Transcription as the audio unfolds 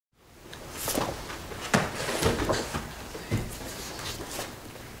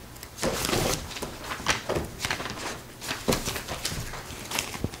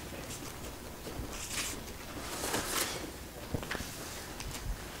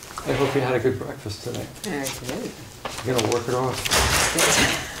I hope you had a good breakfast today. Yeah, I did. You're gonna work it off.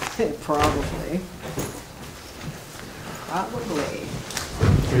 Probably. Probably.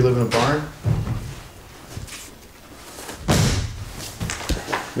 You live in a barn?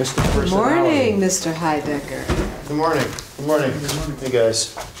 Mr. Good Personality. morning, Mr. Heidecker. Good morning. Good morning. Good morning. Hey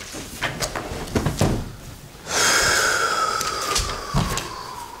guys.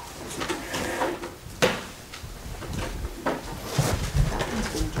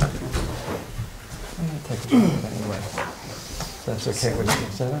 Take a break anyway. That's okay with you.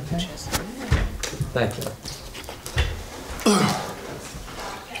 Is that okay? Thank you.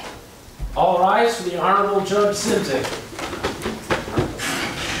 All rise for the Honorable Judge Simzik.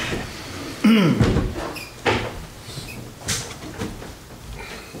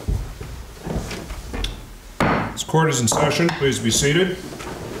 This court is in session. Please be seated.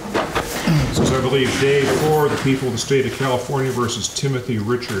 This is, I believe, day 4 of the people of the state of California versus Timothy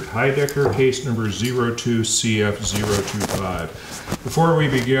Richard Heidecker, case number 02CF025. Before we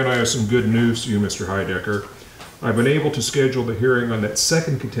begin, I have some good news to you, Mr. Heidecker. I've been able to schedule the hearing on that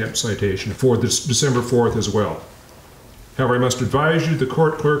second contempt citation for this December 4th as well. However, I must advise you, the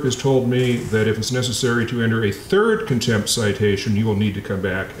court clerk has told me that if it's necessary to enter a third contempt citation, you will need to come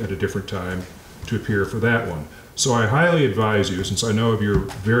back at a different time to appear for that one. So I highly advise you, since I know of your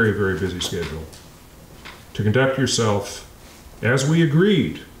very, very busy schedule, to conduct yourself as we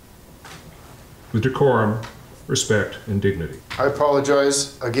agreed, with decorum, respect, and dignity. I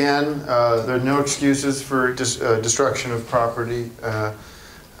apologize again. There are no excuses for destruction of property.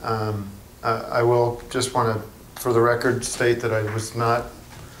 I will just want to, for the record, state that I was not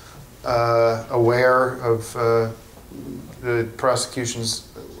aware of the prosecution's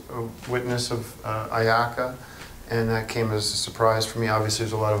witness of Ayaka, and that came as a surprise for me. Obviously,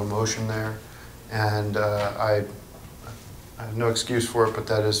 there's a lot of emotion there, and I have no excuse for it, but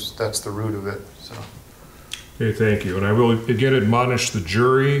that's the root of it. So. Okay, thank you. And I will again admonish the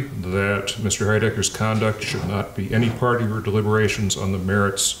jury that Mr. Heidecker's conduct should not be any part of your deliberations on the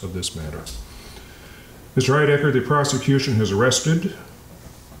merits of this matter. Mr. Heidecker, the prosecution has arrested.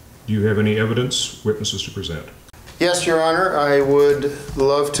 Do you have any evidence, witnesses to present? Yes, Your Honor. I would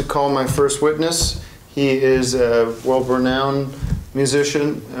love to call my first witness. He is a well-renowned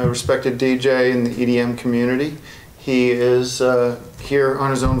musician, a respected DJ in the EDM community. He is here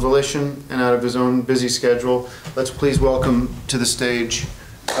on his own volition and out of his own busy schedule. Let's please welcome to the stage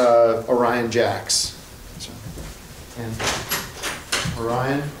Orion Jacks. And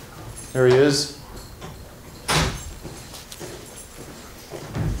Orion, there he is.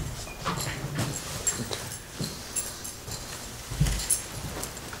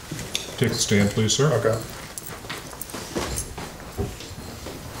 Take the stand, please, sir. Okay.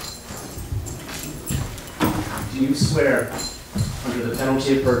 Do you swear, under the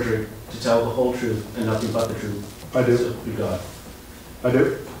penalty of perjury, to tell the whole truth and nothing but the truth? I do. So help you God. I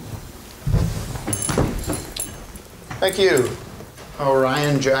do. Thank you,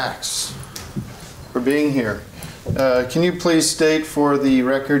 Orion Jacks, for being here. Can you please state for the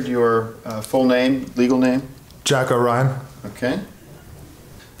record your full name, legal name? Jack Orion. Okay.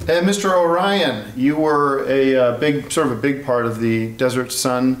 And Mr. Orion, you were a big part of the Desert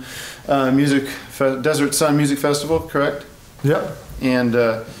Sun Music Festival, correct? Yep. And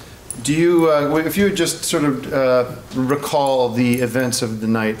do you, if you would just sort of recall the events of the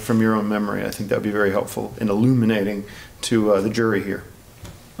night from your own memory, I think that would be very helpful in illuminating to the jury here.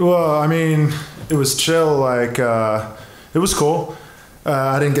 Well, I mean, it was chill. Like, it was cool.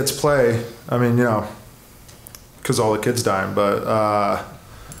 I didn't get to play. I mean, you know, because all the kids dying. But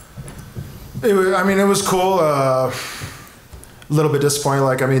it was cool. A little bit disappointing.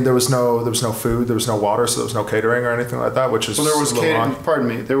 Like, I mean, there was no food, there was no water, so there was no catering or anything like that. Which is well, there was catering. Pardon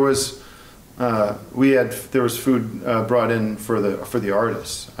me. There was. There was food brought in for the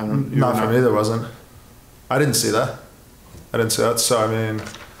artists. Not for me. There wasn't. I didn't see that. So I mean,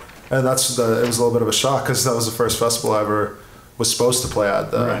 and it was a little bit of a shock because that was the first festival I ever was supposed to play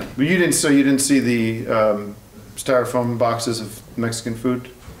at. Right. But you didn't. So you didn't see the styrofoam boxes of Mexican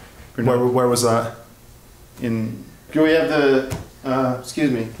food. Where was that? Do we have the?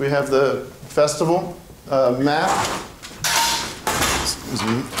 Excuse me. Do we have the festival map? Excuse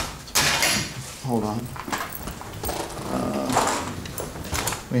me. Hold on.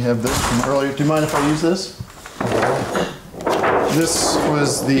 We have this from earlier. Do you mind if I use this? This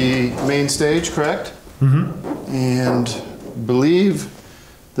was the main stage, correct? Mm-hmm. And I believe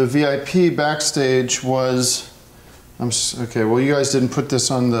the VIP backstage was. Okay. Well, you guys didn't put this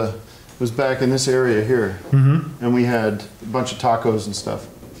on the. It was back in this area here, mm-hmm. and we had a bunch of tacos and stuff.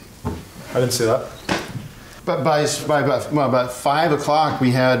 I didn't see that. But by about 5 o'clock,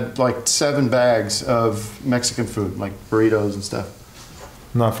 we had like 7 bags of Mexican food, like burritos and stuff.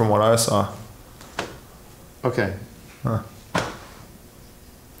 Not from what I saw. Okay, I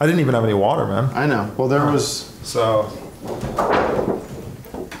didn't even have any water, man. I know. Well, there was. So,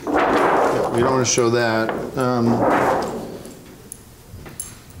 We don't want to show that.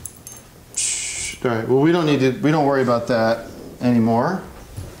 All right. Well, we don't need to. We don't worry about that anymore.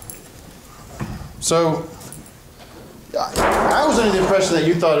 So, I was under the impression that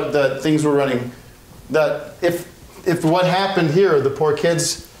you thought that things were running. That if what happened here, the poor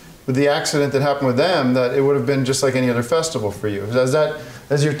kids with the accident that happened with them, that it would have been just like any other festival for you.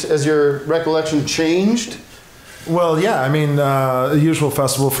 Has your recollection changed? well, yeah, I mean, the usual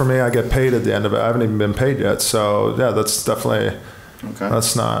festival for me, I get paid at the end of it. I haven't even been paid yet. So, yeah, that's definitely, Okay.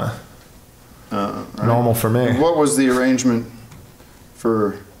 that's not Right. normal for me. What was the arrangement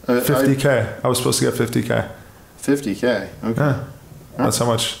for 50K. I was supposed to get 50K. 50K? Okay. Yeah. That's how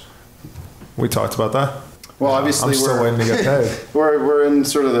much we talked about that. Well, obviously I'm still waiting to get paid. we're in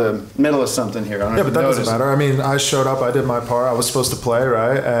sort of the middle of something here. I don't know Yeah, if but you that doesn't noticed. matter. I mean, I showed up, I did my part. I was supposed to play,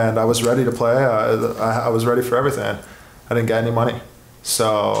 right? And I was ready to play. I was ready for everything. I didn't get any money.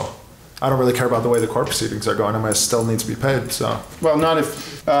 So I don't really care about the way the court proceedings are going. I mean, I still need to be paid, so. Well, not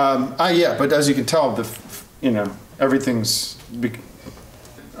if. Yeah, but as you can tell, everything's.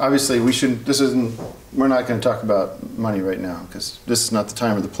 Obviously, we should. This isn't. We're not going to talk about money right now because this is not the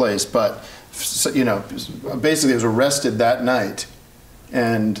time or the place. But basically, I was arrested that night,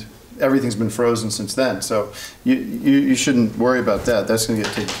 and everything's been frozen since then. So you shouldn't worry about that. That's going to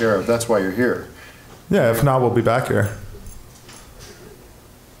get taken care of. That's why you're here. Yeah, if not, we'll be back here.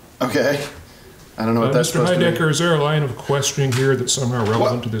 Okay. I don't know what that's Mr. supposed to mean. Heidecker, is there a line of questioning here that's somehow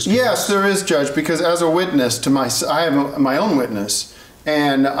relevant to this case? Yes, there is, Judge, because as a witness I have my own witness,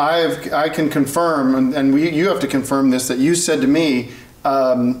 and I can confirm, and you have to confirm this, that you said to me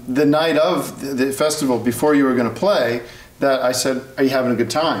the night of the festival before you were going to play that I said, "Are you having a good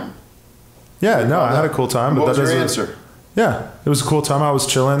time?" Yeah, no, I had a cool time. But What was that your doesn't- answer? Yeah, it was a cool time. I was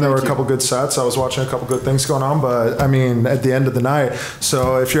chilling. There were a Thank you. couple good sets. I was watching a couple good things going on. But I mean, at the end of the night,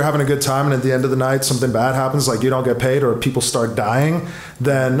 so if you're having a good time and at the end of the night something bad happens, like you don't get paid or people start dying,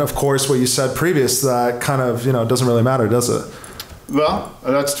 then of course what you said previous, that kind of, doesn't really matter, does it? Well,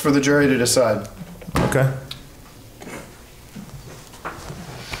 that's for the jury to decide. Okay.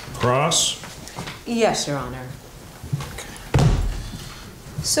 Cross? Yes, Your Honor.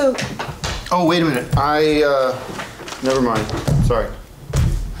 So, Oh, wait a minute. Never mind. Sorry.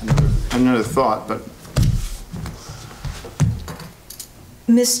 Another thought, but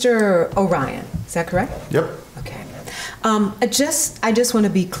Mr. Orion, is that correct? Yep. Okay. I just want to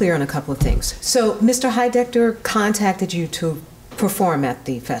be clear on a couple of things. So, Mr. Heidecker contacted you to perform at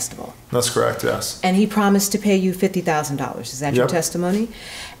the festival, That's correct, yes. and he promised to pay you $50,000. Is that your Yep. testimony?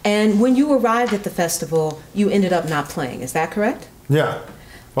 And when you arrived at the festival, you ended up not playing. Is that correct? Yeah.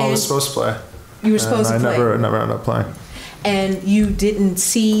 Well, I was And- supposed to play. You were supposed to and play. I never ended up playing. And you didn't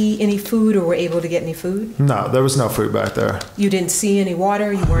see any food or were able to get any food? No, there was no food back there. You didn't see any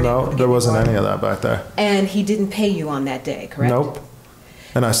water? You weren't able No, to get there wasn't water? any of that back there. And he didn't pay you on that day, correct? Nope.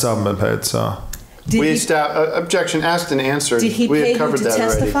 And I still haven't been paid, so. objection asked and answered. Did he We had pay you covered to that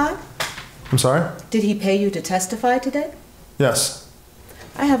already. testify? I'm sorry? Did he pay you to testify today? Yes.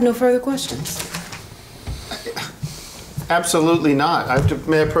 I have no further questions. Absolutely not.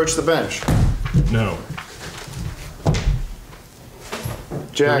 May I approach the bench? No.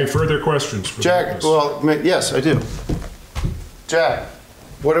 Jack. Any further questions for the Jack, witness? well, yes, I do. Jack,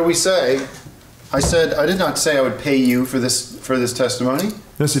 what did we say? I did not say I would pay you for this testimony.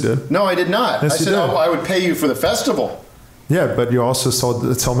 Yes, you did. No, I did not. Yes, I you said did. I would pay you for the festival. Yeah, but you also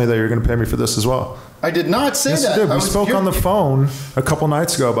told me that you're going to pay me for this as well. I did not say Yes, that. you did. We spoke on the phone a couple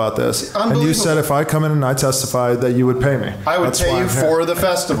nights ago about this. And you said if I come in and I testified that you would pay me. I would That's pay why you I'm here. for the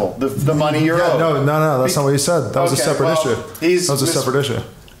festival, the money you're owed. No, that's not what you said. That was a Okay, separate well, issue. That was a separate issue.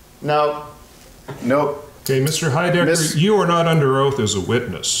 No. Nope. Okay, Mr. Heidecker, you are not under oath as a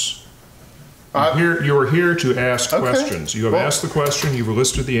witness. You are here to ask Okay. questions. You have Well- asked the question, you've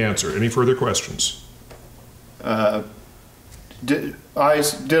elicited the answer. Any further questions? Did I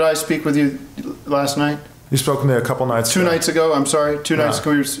speak with you last night? You spoke to me a couple nights ago. 2 nights ago, I'm sorry. 2 nights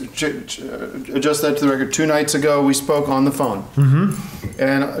ago, adjust that to the record. 2 nights ago, we spoke on the phone. Mm-hmm.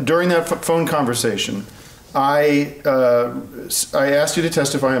 And during that phone conversation, I asked you to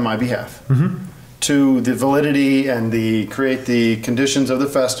testify on my behalf to the validity and create the conditions of the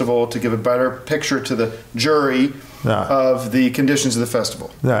festival to give a better picture to the jury Yeah. of the conditions of the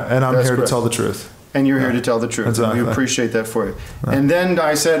festival. Yeah, and I'm That's here correct. to tell the truth. And you're here to tell the truth. Exactly. And we appreciate that for you. And then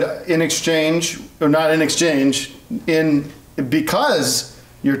I said, in exchange, or not in exchange, because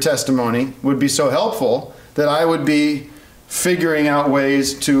your testimony would be so helpful that I would be figuring out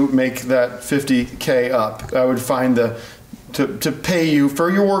ways to make that $50K up. I would find to pay you for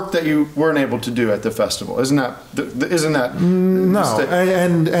your work that you weren't able to do at the festival. Isn't that No,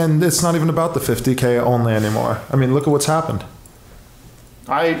 and it's not even about the 50K only anymore. I mean, look at what's happened.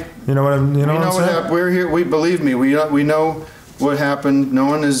 You know what I'm saying? We're here. Believe me. We know what happened. No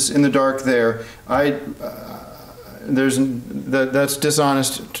one is in the dark there. That's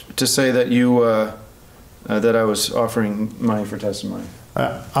dishonest to say that that I was offering money for testimony.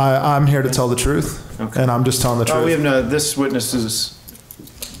 I'm here to tell the truth, Okay. and I'm just telling the truth. We have this witness is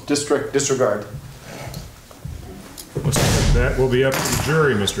disregard. That will be up to the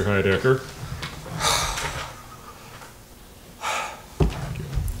jury, Mr. Heidecker.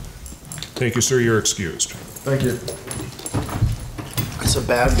 Thank you, sir. You're excused. Thank you. That's a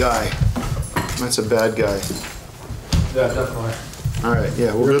bad guy. That's a bad guy. Yeah, definitely. All right.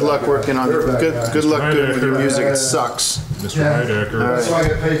 Yeah. Well, good luck working on You're a bad guy. good luck doing with your music. Yeah. It sucks. Mr. Heidecker. That's why I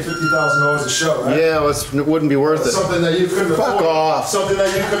get paid $50,000 a show, right? Yeah. Well, it wouldn't be worth it. Something that you couldn't afford. Fuck off. Something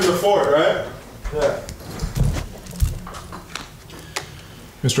that you couldn't afford, right? Yeah.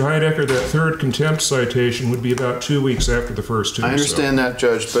 Mr. Heidecker, that third contempt citation would be about 2 weeks after the first two. I understand that,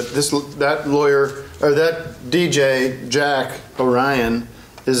 Judge, but that lawyer, or that DJ, Jack Orion,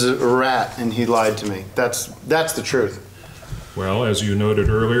 is a rat, and he lied to me. That's the truth. Well, as you noted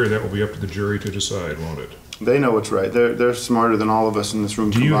earlier, that will be up to the jury to decide, won't it? They know what's right. They're smarter than all of us in this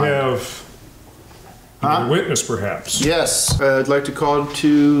room Do you combined. have a witness, perhaps? Yes, I'd like to call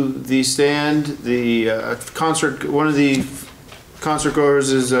to the stand the one of the concert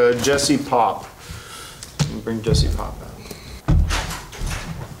goers is Jesse Pop. Let me bring Jesse Pop out.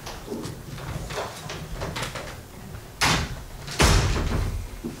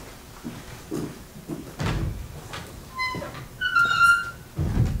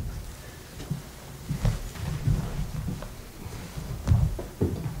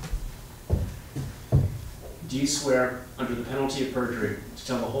 Do you swear under the penalty of perjury to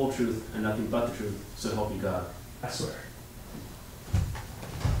tell the whole truth and nothing but the truth, so help you God? I swear.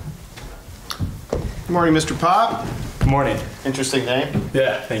 Good morning, Mr. Pop. Good morning. Interesting name.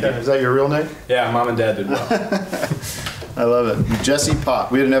 Yeah, thank you. Is that your real name? Yeah, mom and dad did well. I love it. Jesse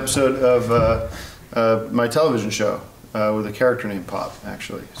Pop. We had an episode of my television show with a character named Pop,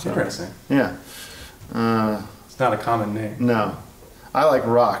 actually. So, Interesting. yeah. It's not a common name. No. I like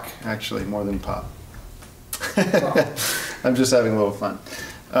rock, actually, more than pop. I'm just having a little fun.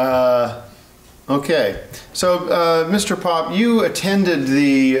 Okay. So, Mr. Pop, you attended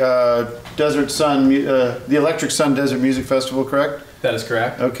the Desert Sun, the Electric Sun Desert Music Festival, correct? That is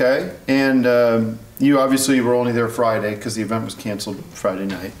correct. Okay. And you obviously were only there Friday because the event was canceled Friday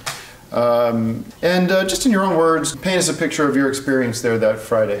night. Just in your own words, paint us a picture of your experience there that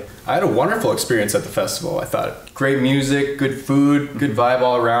Friday. I had a wonderful experience at the festival. I thought great music, good food, good vibe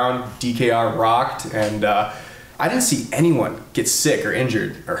all around. DKR rocked, and I didn't see anyone get sick or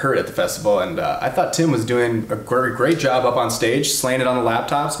injured or hurt at the festival. And I thought Tim was doing a great job up on stage, slaying it on the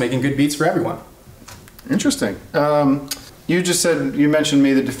laptops, making good beats for everyone. Interesting. You mentioned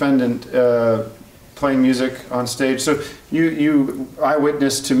me, the defendant, playing music on stage. So you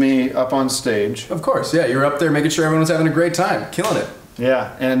eyewitness to me up on stage. Of course, yeah. You were up there making sure everyone was having a great time, killing it.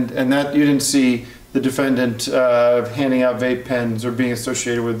 Yeah, and that you didn't see the defendant handing out vape pens or being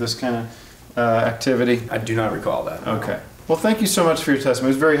associated with this kind of activity? I do not recall that. No. Okay. Well, thank you so much for your testimony.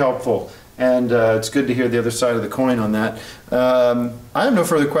 It was very helpful, and it's good to hear the other side of the coin on that. I have no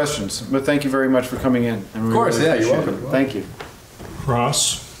further questions, but thank you very much for coming in. Of course, yeah, you're welcome. Thank you.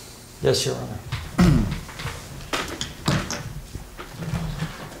 Cross. Yes, Your Honor.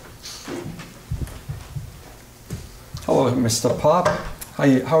 Hello, Mr. Pop.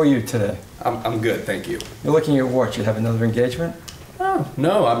 How are you today? I'm good, thank you. You're looking at what? You have another engagement? Oh,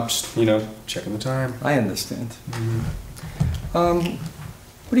 no, I'm just, checking the time. I understand. What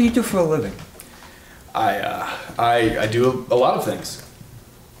do you do for a living? I do a lot of things.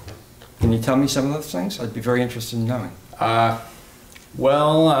 Can you tell me some of those things? I'd be very interested in knowing. I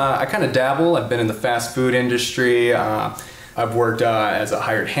kind of dabble. I've been in the fast food industry. I've worked as a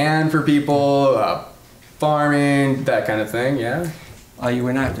hired hand for people, farming, that kind of thing, yeah. Are you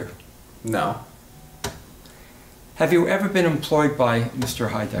an actor? No. Have you ever been employed by Mr.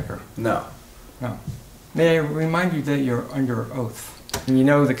 Heidecker? No. No. May I remind you that you're under oath, and you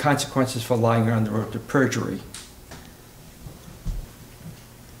know the consequences for lying under oath to perjury.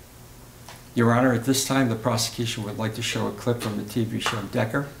 Your Honor, at this time, the prosecution would like to show a clip from the TV show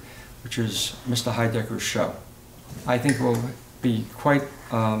Decker, which is Mr. Heidecker's show. I think we'll be quite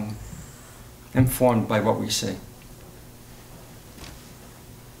informed by what we see.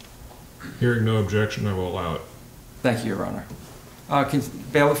 Hearing no objection, I will allow it. Thank you, Your Honor. Can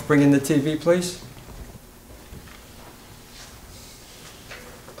bailiff bring in the TV, please?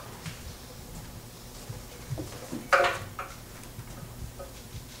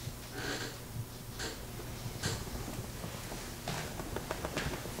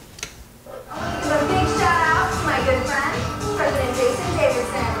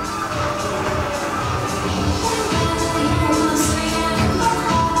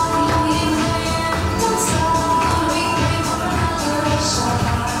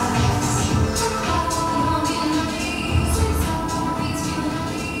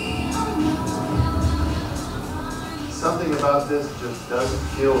 Something about this just doesn't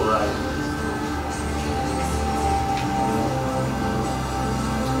feel right.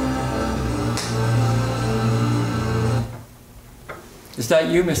 Is that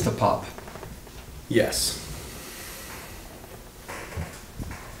you, Mr. Pop? Yes.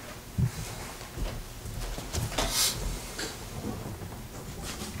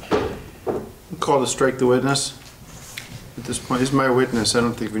 Call to strike the witness. At this point, he's my witness. I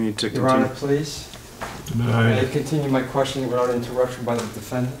don't think we need to Your continue. Honor, please. May I Denied. continue my questioning without interruption by the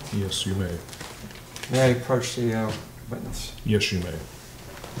defendant? Yes, you may. May I approach the witness? Yes, you may.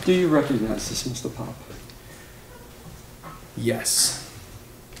 Do you recognize this, Mr. Pop? Yes.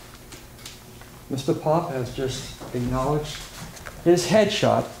 Mr. Pop has just acknowledged his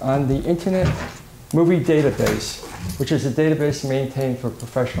headshot on the Internet Movie Database, which is a database maintained for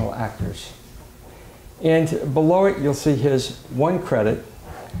professional actors. And below it, you'll see his one credit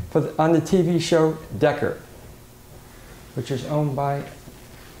on the TV show Decker, which is owned by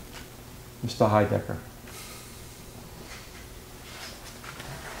Mr. Heidecker.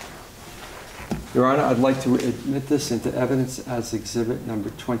 Your Honor, I'd like to admit this into evidence as exhibit number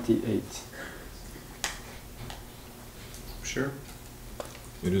 28. Sure.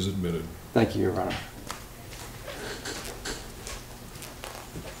 It is admitted. Thank you, Your Honor.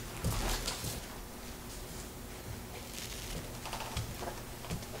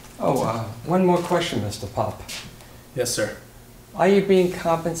 One more question, Mr. Pop. Yes, sir. Are you being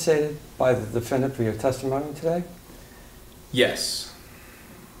compensated by the defendant for your testimony today? Yes.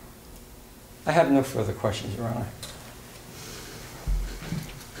 I have no further questions, Your Honor.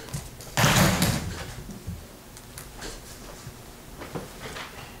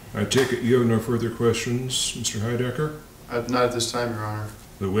 I take it you have no further questions, Mr. Heidecker? Not at this time, Your Honor.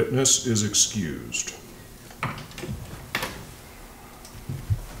 The witness is excused.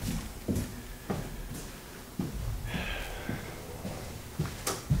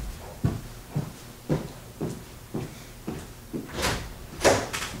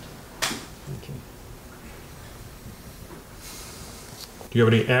 Do you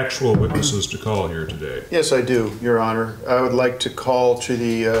have any actual witnesses to call here today? Yes, I do, Your Honor. I would like to call to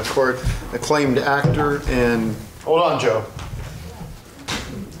the court acclaimed actor and... Hold on, Joe.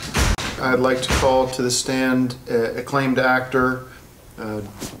 I'd like to call to the stand acclaimed actor,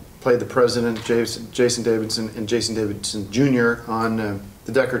 played the president, Jason Davidson, and Jason Davidson Jr. on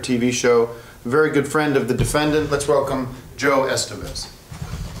the Decker TV show. A very good friend of the defendant. Let's welcome Joe Estevez.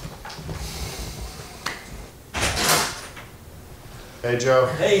 Hey, Joe.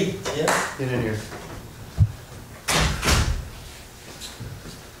 Hey, yeah. Get in here.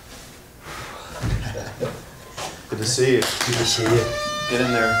 Good to see you. Good to see you. Get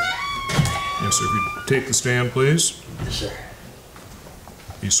in there. Yes, sir. If you take the stand, please. Yes, sir.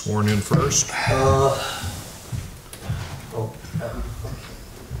 Be sworn in first.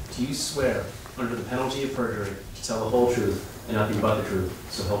 Do you swear, under the penalty of perjury, to tell the whole truth and nothing but the truth,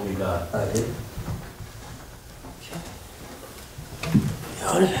 so help you God? I did. Your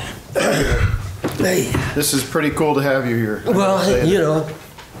Honor. Hey. This is pretty cool to have you here. Well, you know,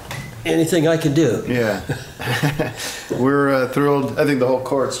 anything I can do. Yeah. We're thrilled. I think the whole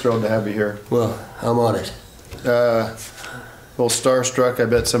court's thrilled to have you here. Well, I'm on it. A little starstruck, I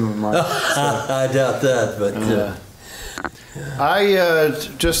bet some of them are. I doubt that, but... I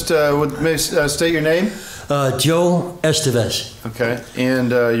just would state your name. Joe Estevez. Okay.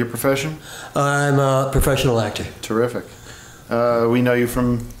 And your profession? I'm a professional actor. Terrific. We know you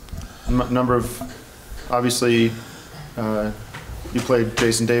from a number of, obviously, you played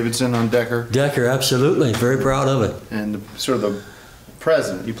Jason Davidson on Decker. Decker, absolutely. Very proud of it. And sort of the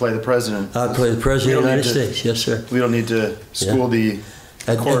president. You play the president. I play the President of the United States. Yes, sir. We don't need to school the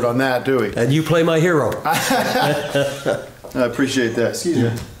court on that, do we? And you play my hero. I appreciate that. Excuse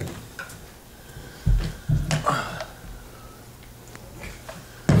me.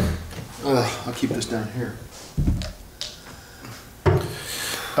 I'll keep this down here.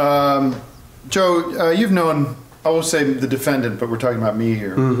 Joe, you've known, I will say the defendant, but we're talking about me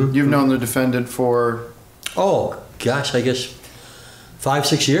here. Mm-hmm. You've known the defendant for... Oh, gosh, I guess 5,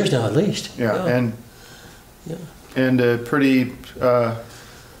 6 years now at least. Yeah, Yeah. and pretty...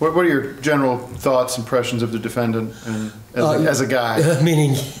 what are your general thoughts, impressions of the defendant and as a guy?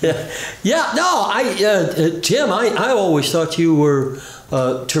 Meaning, yeah, no, Tim, I always thought you were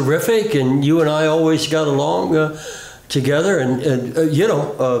terrific, and you and I always got along together, and you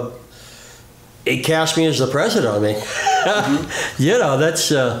know, it cast me as the president on me. Mm-hmm. You know, that's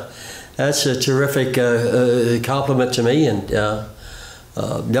a terrific compliment to me, and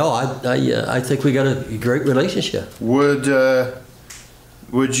no, I think we got a great relationship.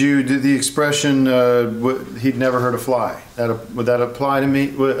 Would you do the expression he'd never hurt a fly? Would that apply to me?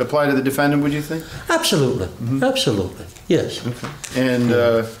 Would it apply to the defendant? Would you think? Absolutely, Mm-hmm. absolutely, yes. Okay. And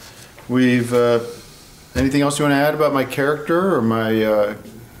we've anything else you want to add about my character or my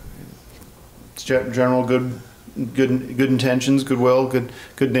general good intentions, goodwill, good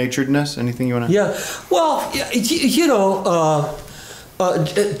naturedness? Anything you want to? Yeah. Well, you know.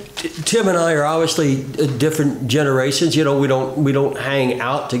 Tim and I are obviously different generations. You know, we don't hang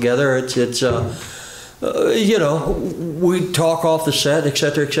out together. It's you know, we talk off the set, et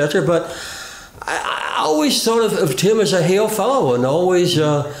cetera, et cetera. But I always thought of Tim as a hail fellow, and always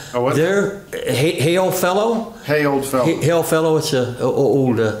there hail fellow. Hey, old fellow. Hail fellow. It's an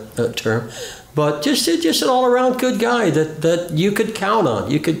old term, but just an all around good guy that you could count on.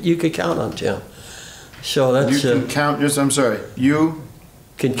 You could count on Tim. So that's you can count. Just I'm sorry. You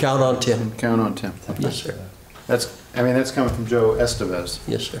can count on Tim. Count on Tim. Yes, sir. That's coming from Joe Estevez.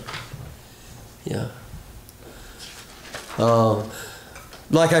 Yes, sir. Yeah.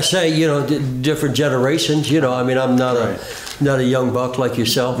 Like I say, you know, different generations. You know, I mean, I'm not a young buck like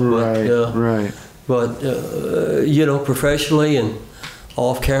yourself, but right. But you know, professionally and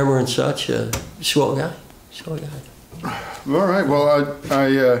off camera and such, swell guy. Swell guy. All right. Well,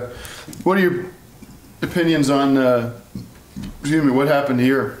 I what are your opinions on? Excuse me, what happened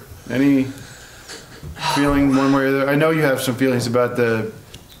here? Any feeling one way or the other? I know you have some feelings about the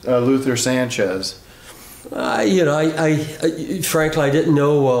Luther Sanchez. You know, I frankly, I didn't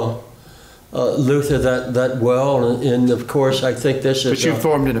know Luther that well, and of course, I think this is... But you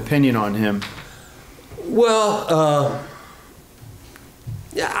formed an opinion on him. Well,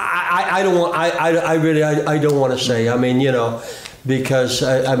 I don't want... I really don't want to say. I mean, you know... Because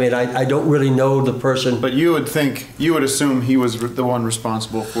I mean I don't really know the person. But you would assume he was the one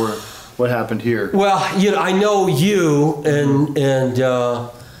responsible for what happened here. Well, you know, I know you, and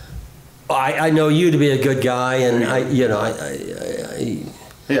I know you to be a good guy, and I'm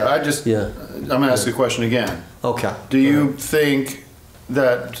gonna ask you a question again. Okay. Do you think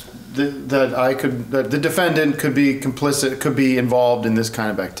that that the defendant could be complicit, could be involved in this kind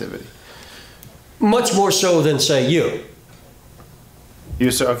of activity? Much more so than say you. You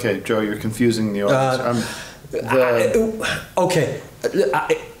say, okay, Joe, you're confusing the audience. Okay,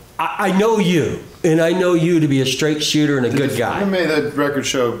 I know you, and I know you to be a straight shooter and a good guy. May the record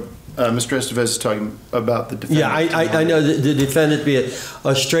show Mr. Estevez is talking about the defendant. Yeah, I know the defendant be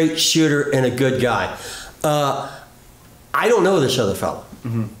a straight shooter and a good guy. I don't know this other fellow.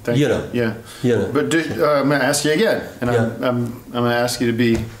 Mm-hmm. Thank you. Yeah. You know. But I'm going to ask you again, and I'm going to ask you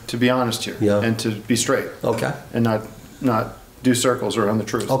to be honest here, and to be straight. Okay. And not do circles around the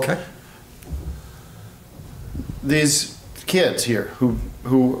truth. Okay. These kids here who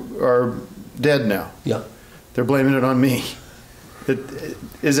are dead now. Yeah. They're blaming it on me.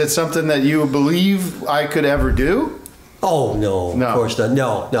 Is it something that you believe I could ever do? Oh no, of course not.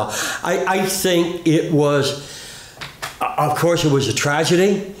 No. I think it was. Of course, it was a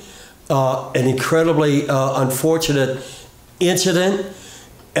tragedy, an incredibly unfortunate incident,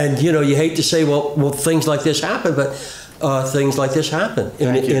 and you know you hate to say, well, things like this happen, but. Things like this happen,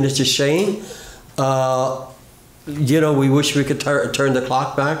 and it's a shame. You know, we wish we could turn the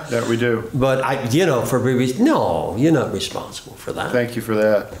clock back. Yeah, we do. But you know, for reasons, no, you're not responsible for that. Thank you for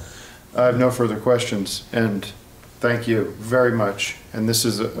that. I have no further questions, and thank you very much. And this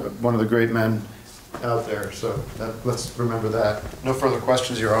is one of the great men out there, so let's remember that. No further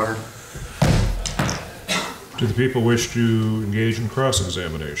questions, Your Honor. Do the people wish to engage in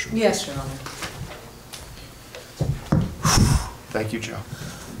cross-examination? Yes, Your Honor. Thank you, Joe.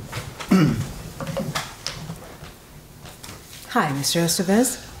 Hi, Mr.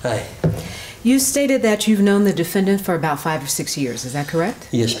 Estevez. Hi. You stated that you've known the defendant for about 5 or 6 years. Is that correct?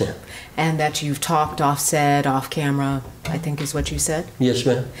 Yes, ma'am. And that you've talked offset, off camera, I think is what you said? Yes,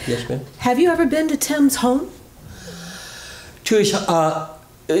 ma'am. Yes, ma'am. Have you ever been to Tim's home? To his,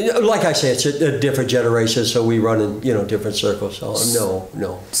 Like I say, it's a different generation, so we run in, different circles. So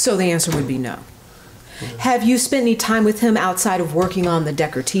no. So the answer would be no. Have you spent any time with him outside of working on the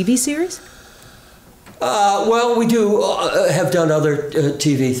Decker TV series? Well, we do have done other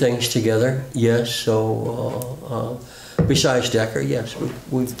TV things together. Yes. So besides Decker, yes,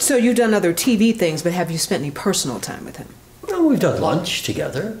 we've. So you've done other TV things, but have you spent any personal time with him? Well, we've done lunch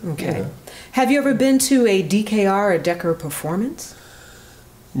together. Okay. Have you ever been to a DKR or Decker performance?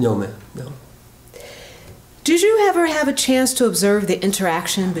 No, ma'am. No. Did you ever have a chance to observe the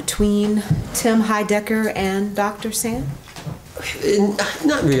interaction between Tim Heidecker and Dr. Sand?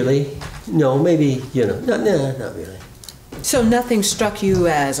 Not really. No, maybe, not really. So nothing struck you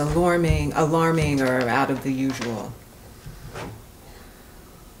as alarming or out of the usual?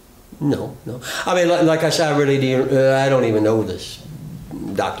 No. I mean, like I said, I don't even know this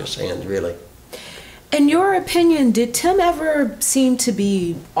Dr. Sands, really. In your opinion, did Tim ever seem to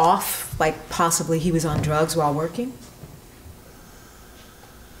be off, like possibly he was on drugs while working?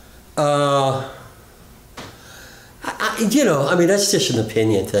 I mean, that's just an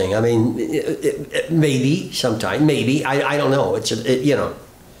opinion thing. I mean, maybe, sometime, maybe. I don't know.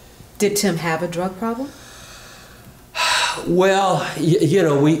 Did Tim have a drug problem? Well, we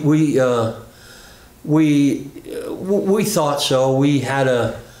thought so. We had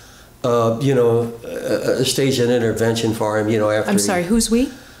a stage an intervention for him, after. I'm sorry, who's we?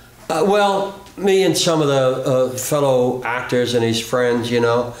 Well, me and some of the fellow actors and his friends,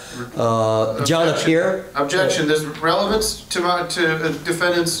 John Appier. Objection. There's relevance to the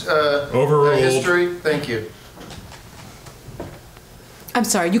defendant's Overruled. history. Thank you. I'm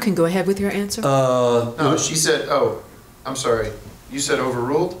sorry, you can go ahead with your answer. No, she said, oh, I'm sorry. You said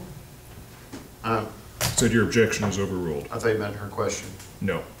overruled? Said your objection is overruled. I thought you meant her question.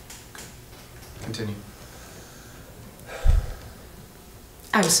 No. Continue.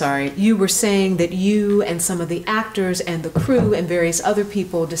 I'm sorry, you were saying that you and some of the actors and the crew and various other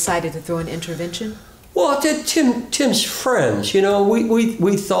people decided to throw an intervention? Well, Tim's friends,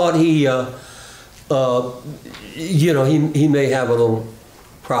 we thought he may have a little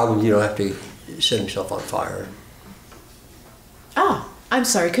problem, after he set himself on fire. Oh, I'm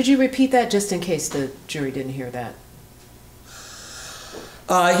sorry, could you repeat that just in case the jury didn't hear that?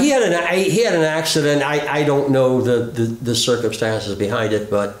 He had an accident. I don't know the circumstances behind it,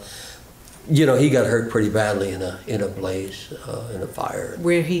 but he got hurt pretty badly in a blaze, in a fire.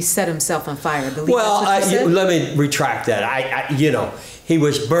 Where he set himself on fire. I believe Well, that's what you said? let me retract that. He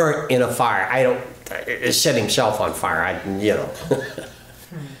was burnt in a fire. Set himself on fire.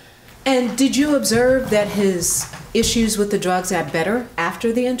 And did you observe that his issues with the drugs got better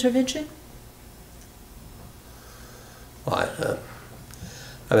after the intervention? Well,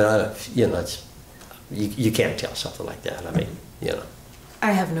 it's, you can't tell something like that. I mean,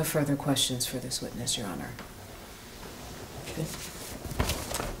 I have no further questions for this witness, Your Honor. Okay.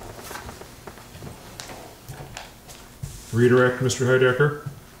 Redirect, Mr. Heidecker.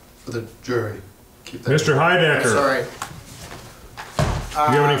 For the jury. Keep that. Mr. Heidecker. Sorry. Do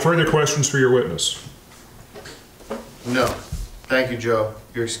you have any further questions for your witness? No. Thank you, Joe.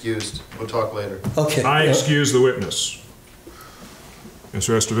 You're excused. We'll talk later. Okay. I excuse the witness.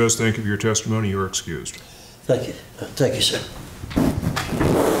 Mr. Estevez, thank you for your testimony. You are excused. Thank you. Thank you, sir.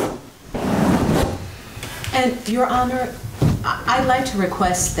 And, Your Honor, I'd like to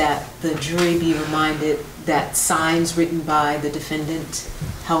request that the jury be reminded that signs written by the defendant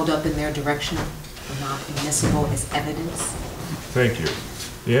held up in their direction are not admissible as evidence. Thank you.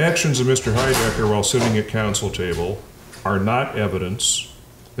 The actions of Mr. Heidecker while sitting at counsel table are not evidence.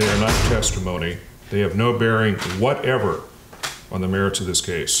 They are not testimony. They have no bearing whatever on the merits of this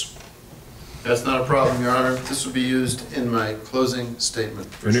case. That's not a problem, Your Honor. This will be used in my closing statement.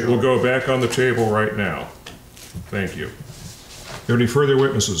 And it will go back on the table right now. Thank you. Are there any further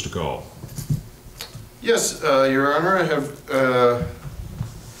witnesses to call? Yes, Your Honor, I have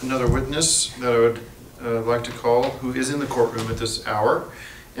another witness that I would like to call who is in the courtroom at this hour.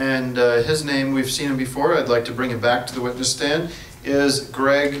 And his name, we've seen him before. I'd like to bring him back to the witness stand, is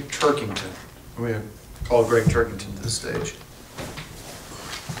Greg Turkington. We call Greg Turkington to the stage.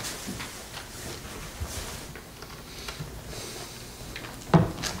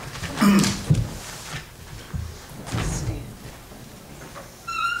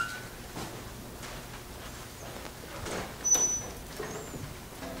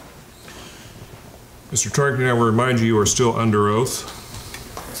 Mr. Turkington, I will remind you, you are still under oath.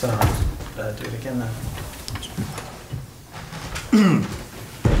 So, do it again then.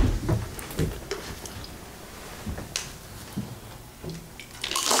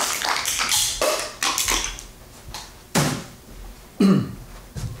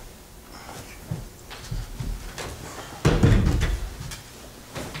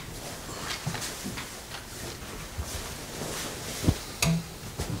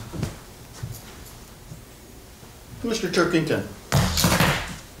 Mr. Turkington.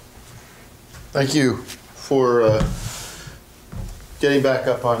 Thank you for getting back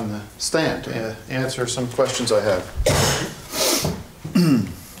up on the stand to answer some questions I have.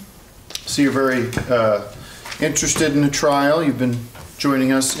 So you're very interested in the trial. You've been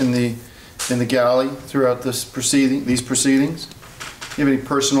joining us in the galley throughout these proceedings. Do you have any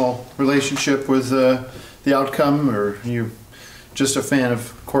personal relationship with the outcome, or are you just a fan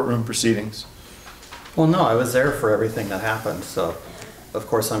of courtroom proceedings? Well, no, I was there for everything that happened, so of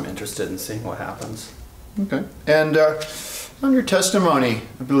course I'm interested in seeing what happens. Okay. And on your testimony,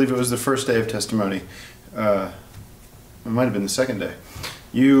 I believe it was the first day of testimony. It might have been the second day.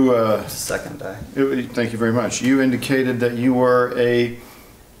 You. Second day. Thank you very much. You indicated that you were a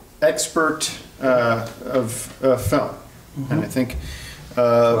expert of film, and I think.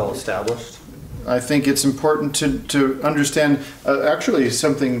 Well established. I think it's important to understand. Actually,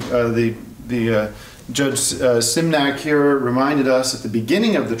 something the Judge Simnak here reminded us at the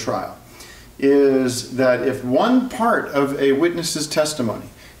beginning of the trial is that if one part of a witness's testimony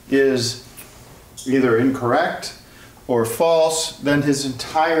is either incorrect or false, then his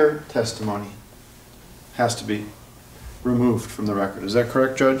entire testimony has to be removed from the record. Is that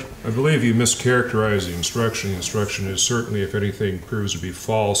correct, Judge? I believe you mischaracterized the instruction. The instruction is certainly, if anything proves to be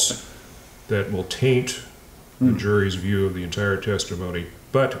false, that will taint the jury's view of the entire testimony,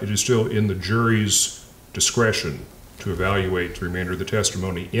 but it is still in the jury's discretion to evaluate the remainder of the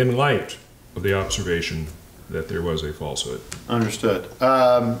testimony in light of the observation that there was a falsehood. Understood.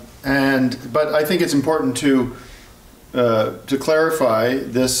 But I think it's important to clarify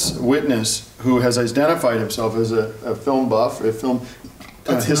this witness who has identified himself as a film buff, a film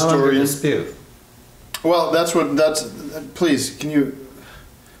historian. Not under dispute. Well, please, can you?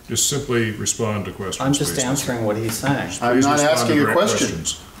 Just simply respond to questions. I'm just please. answering what he's saying. I'm Please not respond asking to a direct question.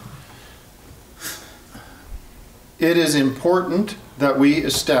 questions. It is important that we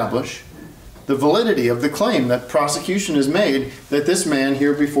establish the validity of the claim that prosecution has made that this man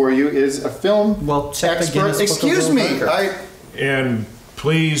here before you is a film check the expert. Guinness Book of Excuse World me. Records. And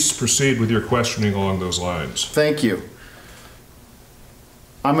please proceed with your questioning along those lines. Thank you.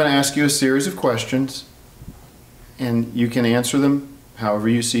 I'm going to ask you a series of questions, and you can answer them however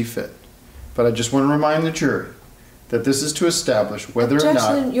you see fit. But I just want to remind the jury that this is to establish whether or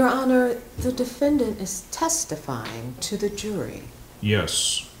not... Objection, Your Honor, the defendant is testifying to the jury.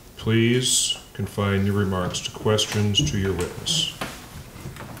 Yes. Please confine your remarks to questions to your witness.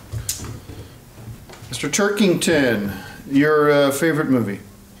 Mr. Turkington, your favorite movie?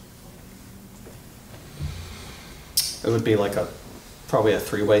 It would be like probably a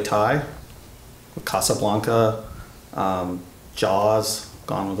three-way tie. Casablanca, Jaws,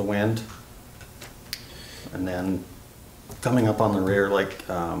 Gone with the Wind, and then coming up on the rear like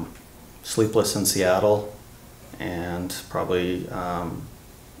Sleepless in Seattle, and probably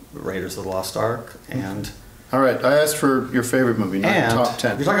Raiders of the Lost Ark, and... All right, I asked for your favorite movie, not and top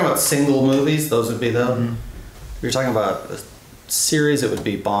 10. If you're talking about single movies, those would be the... If you're talking about a series, it would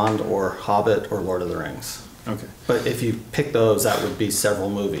be Bond or Hobbit or Lord of the Rings. Okay. But if you pick those, that would be several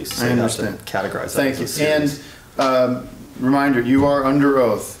movies. So I you understand. have to categorize that Thank as you. a series. And reminder, you are under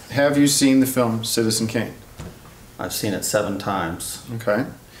oath. Have you seen the film Citizen Kane? I've seen it 7 times. Okay.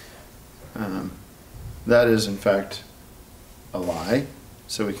 That is, in fact, a lie.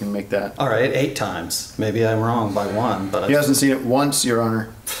 So we can make that. All right, 8 times. Maybe I'm wrong by 1, but He hasn't seen it once, Your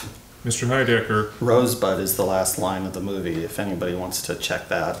Honor. Mr. Heidecker. Rosebud is the last line of the movie. If anybody wants to check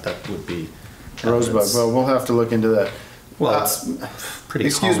that, that would be Rosebud. evidence. Well, we'll have to look into that. Well, it's pretty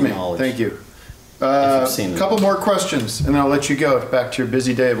Excuse common me. knowledge. Thank you. you've seen A it. couple more questions, and then I'll let you go back to your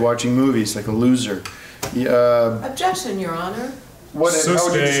busy day of watching movies like a loser. Objection, Your Honor. How would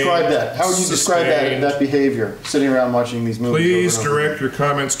you describe that? How would you describe that behavior, sitting around watching these movies? Please over and over? direct your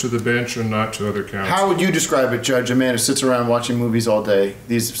comments to the bench and not to other counsel. How would you describe it, Judge? A man who sits around watching movies all day,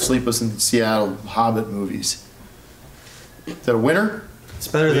 these Sleepless in Seattle Hobbit movies. Is that a winner? It's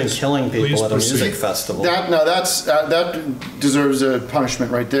better than killing people please at a music proceed. festival. That deserves a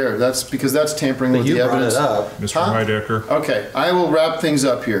punishment right there. That's because that's tampering But with you the brought evidence. it up. Mr. Huh? Heidecker, Okay, I will wrap things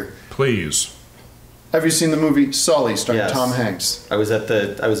up here. please. Have you seen the movie Sully, starring Yes. Tom Hanks? I was at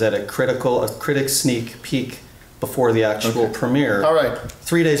a critic sneak peek before the actual Okay. premiere. All right.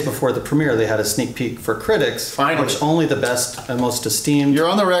 3 days before the premiere, they had a sneak peek for critics, Finally. which only the best and most esteemed. You're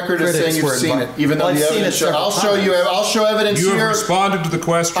on the record as critics saying you've were seen it, invited. even though Well, the I've seen evidence. it several I'll show evidence You have here. responded to the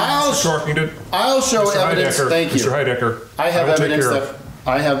question, I'll Mr. Torkington. I'll show Mr. evidence. Heidecker, Thank you. Mr. Heidecker, I have will take evidence care that of-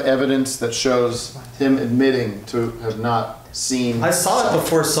 I have evidence that shows him admitting to have not seen. I saw it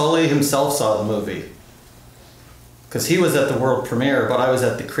before Sully himself saw the movie. Because he was at the world premiere, but I was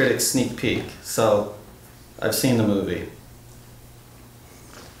at the critic sneak peek. So I've seen the movie.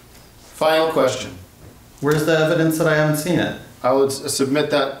 Final question. Where's the evidence that I haven't seen it? I will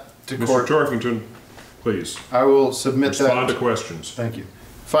submit that to Mr. court. Torkington, please, I will submit that. respond to questions. Thank you.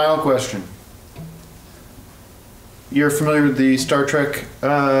 Final question. You're familiar with the Star Trek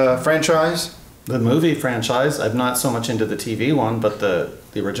franchise? The movie franchise, I'm not so much into the TV one, but the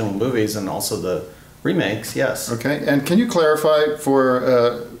original movies and also the remakes, yes. Okay, and can you clarify for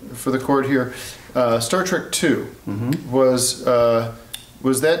the court here, Star Trek II was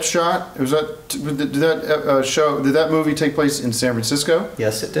that shot? Did that movie take place in San Francisco?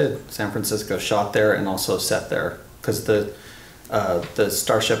 Yes, it did. San Francisco shot there and also set there because the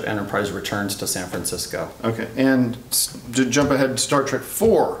Starship Enterprise returns to San Francisco. Okay, and to jump ahead, Star Trek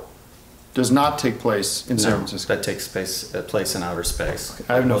IV does not take place in San Francisco. That takes place in outer space.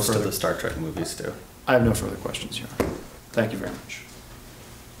 I have no Most of further- the Star Trek movies do. I have no further questions, Your Honor. Thank you very much.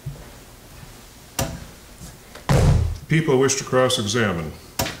 People wish to cross-examine.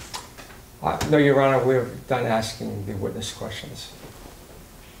 No, Your Honor, we're done asking the witness questions.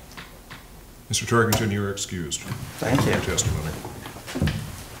 Mr. Torkington, you are excused. Thank you. Your testimony.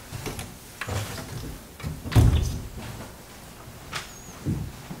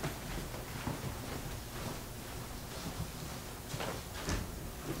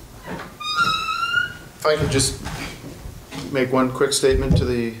 If I could just make one quick statement to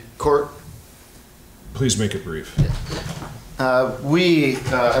the court. Please make it brief. We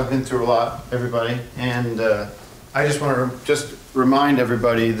have been through a lot, everybody, and I just want to just remind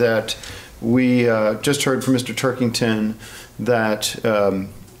everybody that we just heard from Mr. Turkington that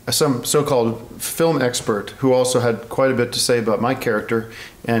some so-called film expert who also had quite a bit to say about my character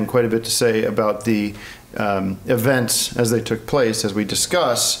and quite a bit to say about the events as they took place, as we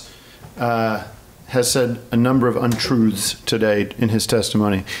discuss, has said a number of untruths today in his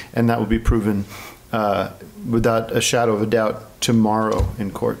testimony, and that will be proven without a shadow of a doubt tomorrow in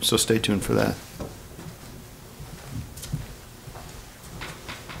court. So stay tuned for that.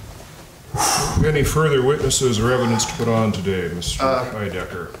 Any further witnesses or evidence to put on today, Mr.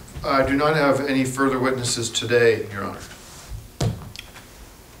 Heidecker? I do not have any further witnesses today, Your Honor.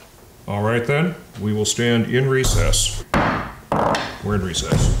 All right then, we will stand in recess. We're in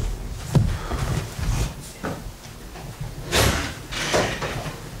recess.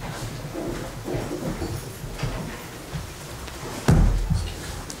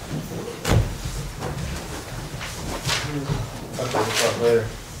 Later.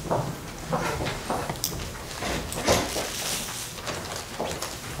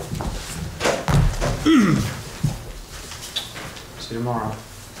 See you tomorrow.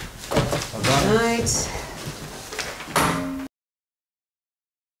 Good night.